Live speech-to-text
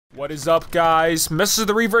What is up, guys? Mr.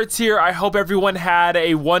 TheRevertz here. I hope everyone had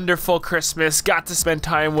a wonderful Christmas, got to spend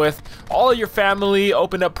time with all your family,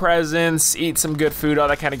 open up presents, eat some good food, all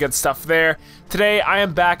that kind of good stuff there. Today, I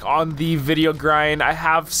am back on the video grind. I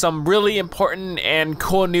have some really important and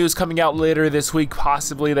cool news coming out later this week,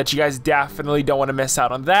 possibly, that you guys definitely don't want to miss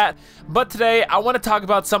out on that. But today, I want to talk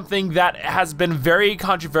about something that has been very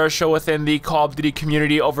controversial within the Call of Duty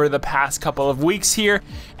community over the past couple of weeks here,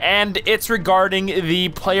 and it's regarding the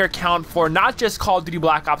player count for not just Call of Duty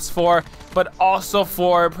Black Ops 4, but also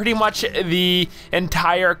for pretty much the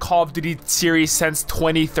entire Call of Duty series since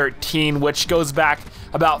 2013, which goes back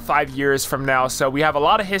about 5 years from now. So we have a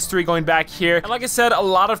lot of history going back here. And like I said, a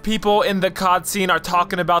lot of people in the COD scene are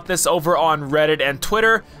talking about this over on Reddit and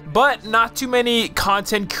Twitter, but not too many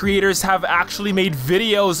content creators have actually made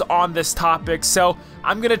videos on this topic. So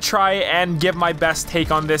I'm gonna try and give my best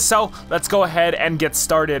take on this. So let's go ahead and get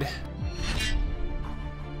started.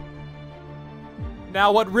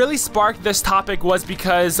 Now, what really sparked this topic was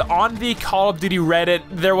because on the Call of Duty Reddit,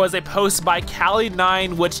 there was a post by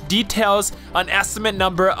Cali9 which details an estimate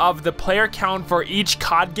number of the player count for each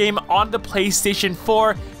COD game on the PlayStation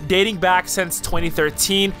 4 dating back since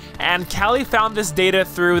 2013, and Cali found this data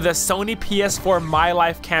through the Sony PS4 My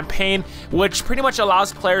Life campaign, which pretty much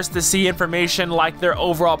allows players to see information like their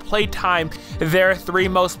overall play time, their 3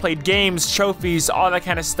 most played games, trophies, all that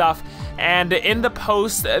kind of stuff. And in the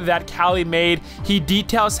post that Cali made, he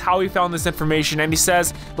details how he found this information, and he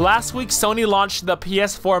says, last week Sony launched the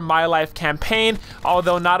PS4 My Life campaign,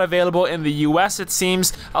 although not available in the US, it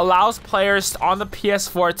seems, allows players on the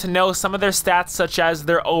PS4 to know some of their stats such as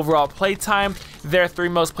their overall playtime, their 3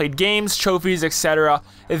 most played games, trophies, etc.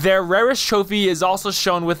 Their rarest trophy is also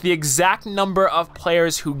shown with the exact number of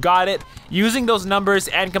players who got it. Using those numbers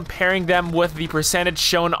and comparing them with the percentage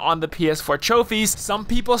shown on the PS4 trophies, some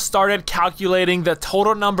people started calculating the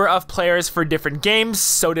total number of players for different games,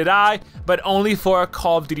 so did I, but only for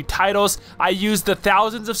Call of Duty titles. I used the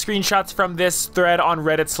thousands of screenshots from this thread on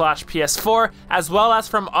Reddit/PS4, as well as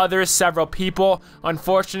from other several people.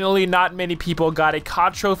 Unfortunately, not many people got a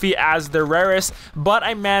COD trophy as their rarest, but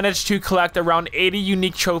I managed to collect around 80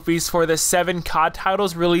 unique trophies for the 7 COD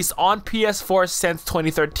titles released on PS4 since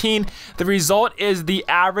 2013. The result is the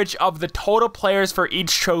average of the total players for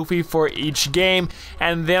each trophy for each game,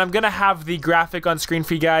 and then I'm gonna have the graphic on screen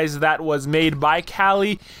for you guys that was made by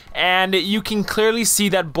Cali, and you can clearly see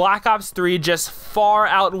that Black Ops 3 just far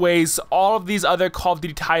outweighs all of these other Call of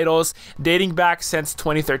Duty titles dating back since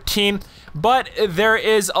 2013. But there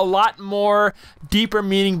is a lot more deeper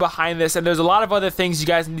meaning behind this, and there's a lot of other things you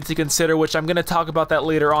guys need to consider, which I'm going to talk about that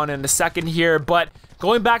later on in a second here. But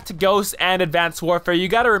going back to Ghost and Advanced Warfare, you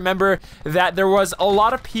got to remember that there was a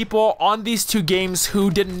lot of people on these 2 games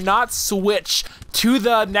who did not switch to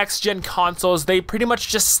the next-gen consoles. They pretty much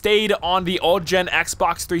just stayed on the old-gen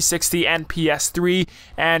Xbox 360 and PS3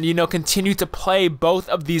 and, you know, continue to play both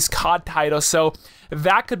of these COD titles. So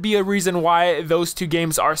that could be a reason why those 2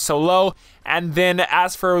 games are so low. And then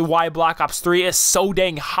as for why Black Ops 3 is so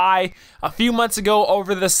dang high, a few months ago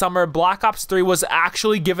over the summer, Black Ops 3 was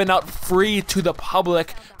actually given out free to the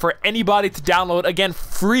public for anybody to download. Again,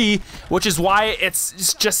 free, which is why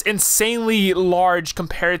it's just insanely large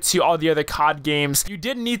compared to all the other COD games. You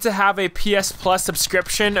did need to have a PS Plus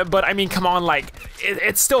subscription, but I mean, come on, like,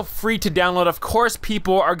 it's still free to download. Of course,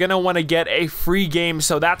 people are gonna want to get a free game,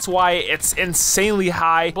 so that's why it's insanely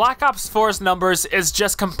high. Black Ops 4's numbers is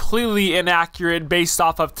just completely inaccurate based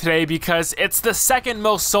off of today, because it's the 2nd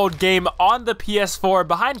most sold game on the PS4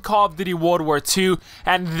 behind Call of Duty World War II,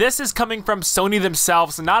 and this is coming from Sony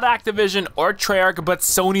themselves, not Activision or Treyarch, but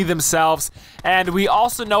Sony themselves. And we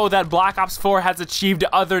also know that Black Ops 4 has achieved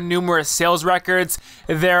other numerous sales records.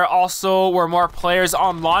 There also were more players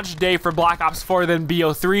on launch day for Black Ops 4 than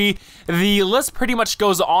BO3. The list pretty much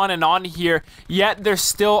goes on and on here, yet there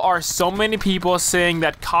still are so many people saying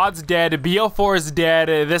that COD's dead, BO4 is dead,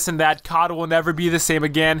 this and that, COD will never be the same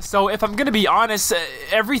again. So if I'm gonna be honest,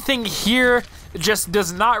 everything here just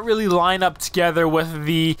does not really line up together with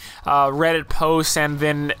the Reddit posts and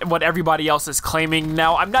then what everybody else is claiming.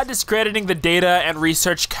 Now, I'm not discrediting the data and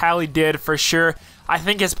research Cali did for sure. I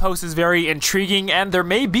think his post is very intriguing and there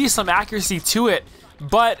may be some accuracy to it,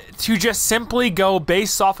 but to just simply go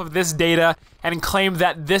based off of this data and claim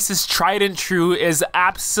that this is tried and true is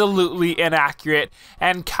absolutely inaccurate.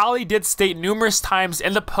 And Cali did state numerous times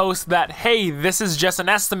in the post that, hey, this is just an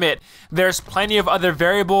estimate. There's plenty of other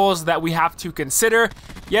variables that we have to consider.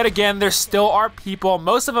 Yet again, there still are people,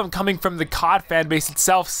 most of them coming from the COD fan base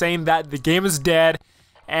itself, saying that the game is dead.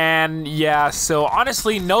 And yeah, so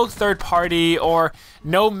honestly, no third party or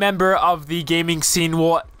no member of the gaming scene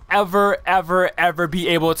will ever be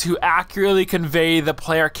able to accurately convey the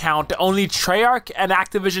player count. Only Treyarch and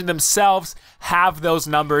Activision themselves have those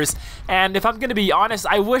numbers. And if I'm going to be honest,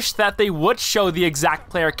 I wish that they would show the exact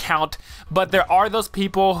player count, but there are those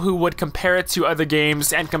people who would compare it to other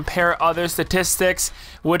games and compare other statistics,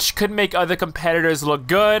 which could make other competitors look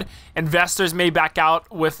good. Investors may back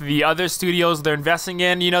out with the other studios they're investing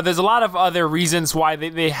in. You know, there's a lot of other reasons why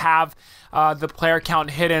they have the player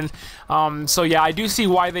count hidden. So yeah, I do see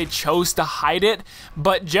why they chose to hide it,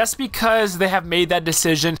 but just because they have made that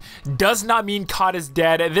decision does not mean COD is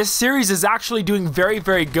dead. This series is actually doing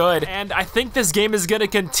very good, and I think this game is going to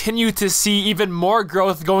continue to see even more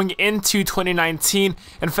growth going into 2019.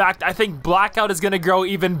 In fact, I think Blackout is going to grow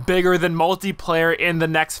even bigger than multiplayer in the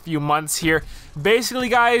next few months here. Basically,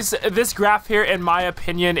 guys, this graph here, in my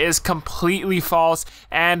opinion, is completely false,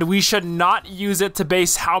 and we should not use it to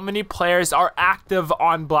base how many players are active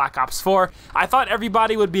on Black Ops 4. I thought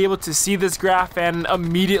everybody would be able to see this graph and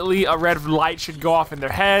immediately a red light should go off in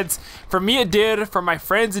their heads. For me, it did. For my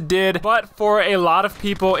friends, it did. But for a lot of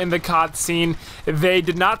people in the COD scene, they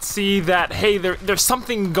did not see that, hey, there's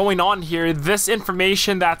something going on here. This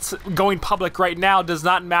information that's going public right now does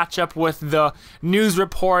not match up with the news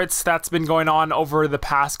reports that's been going on over the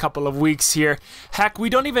past couple of weeks here. Heck,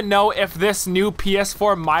 we don't even know if this new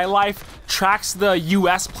PS4 My Life tracks the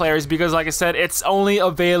US players, because like I said, it's only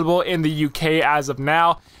available in the UK as of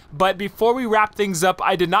now. But before we wrap things up,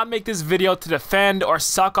 I did not make this video to defend or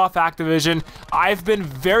suck off Activision. I've been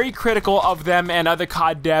very critical of them and other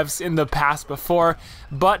COD devs in the past before,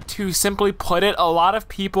 but to simply put it, a lot of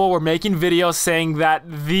people were making videos saying that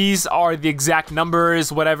these are the exact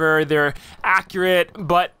numbers, whatever, they're accurate,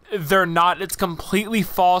 but they're not. It's completely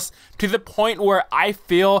false, to the point where I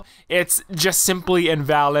feel it's just simply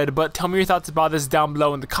invalid. But tell me your thoughts about this down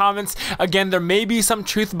below in the comments. Again, there may be some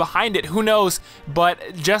truth behind it, who knows,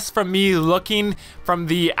 but just from me looking from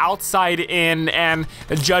the outside in and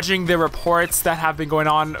judging the reports that have been going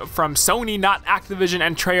on from Sony, not Activision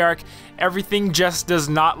and Treyarch, everything just does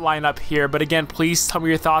not line up here. But again, please tell me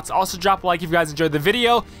your thoughts. Also drop a like if you guys enjoyed the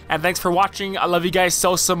video, and thanks for watching. I love you guys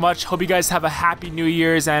so much. Hope you guys have a happy New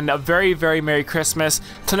Year's and a very Merry Christmas.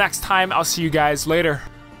 Till next time, I'll see you guys later.